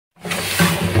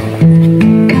This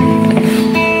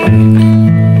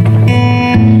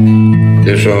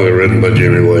song is written by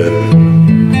Jimmy Webb.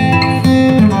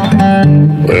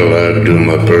 Well, I'd do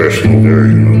my personal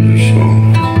version of this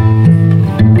song.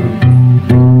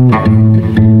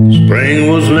 Spring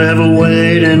was never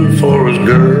waiting for his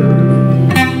girl.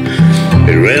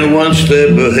 He ran one step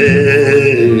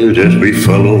ahead as we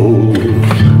followed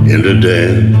in the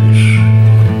dance.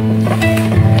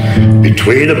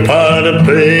 Between a potted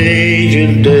page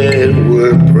and dead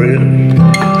word print,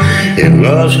 in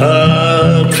lost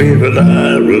heart fevered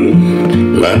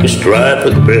iron, like a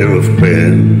striped pair of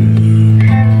pens.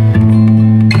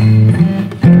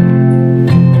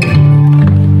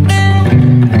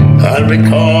 I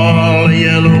recall a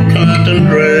yellow cotton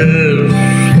dress,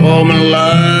 forming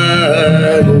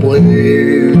like a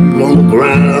wave on the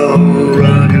ground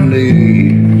around your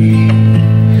knees,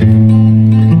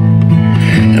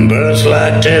 and birds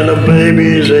like tender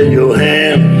babies in your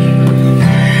hands,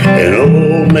 an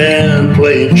old man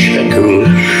playing checkers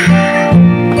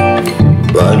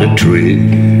by the tree.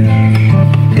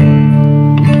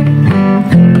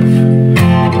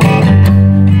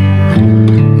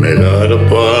 MacArthur's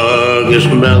park is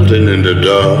melting in the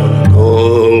dark,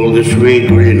 all the sweet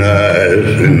green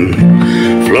eyes and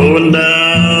flowing down.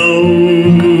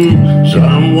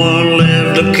 Someone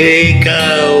left the cake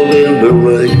out in the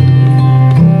rain.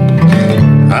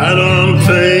 I don't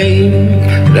think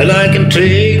that I can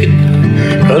take it,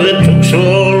 'cause it took so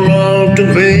long to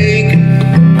bake it.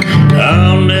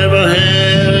 I'll never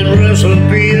have that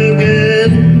recipe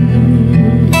again.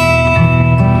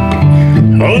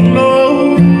 Oh no.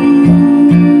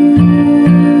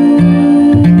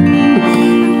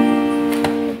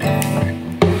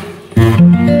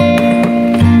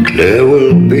 There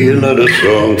will be another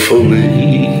song for me.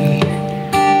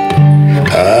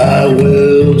 I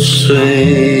will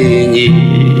sing it.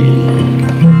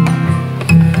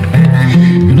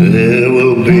 There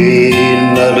will be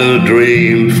another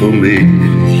dream for me.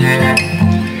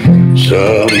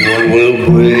 Someone will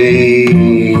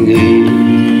bring it.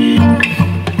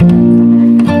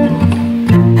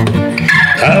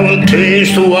 I will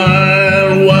taste the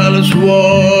wine while it's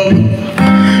warm,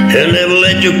 and never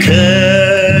let you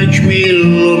catch me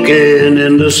looking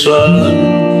in the sun.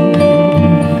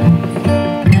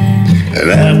 And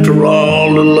after all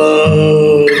the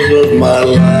love of my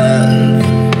life,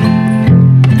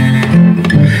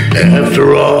 after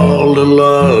all the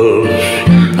love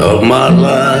of my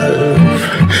life,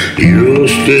 you'll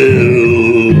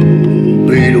still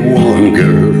be the one,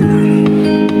 girl.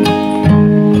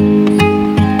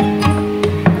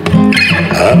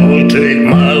 I will take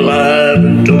my life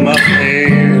into my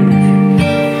hands,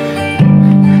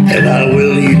 and I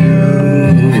will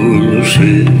use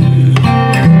it.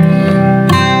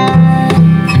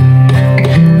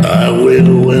 I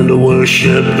will win the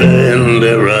worship in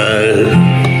their eyes,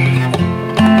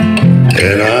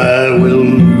 and I will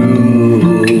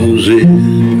lose it.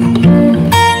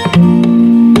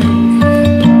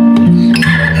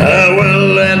 I will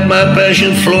let my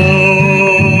passion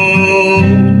flow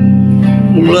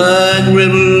like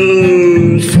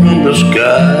rivers from the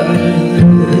sky.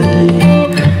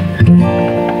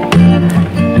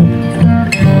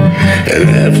 And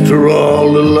after all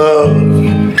the love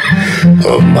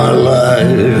of my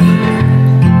life,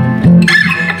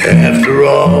 after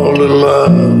all the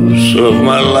loves of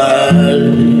my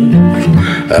life,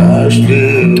 I'll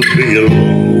still be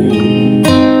alone.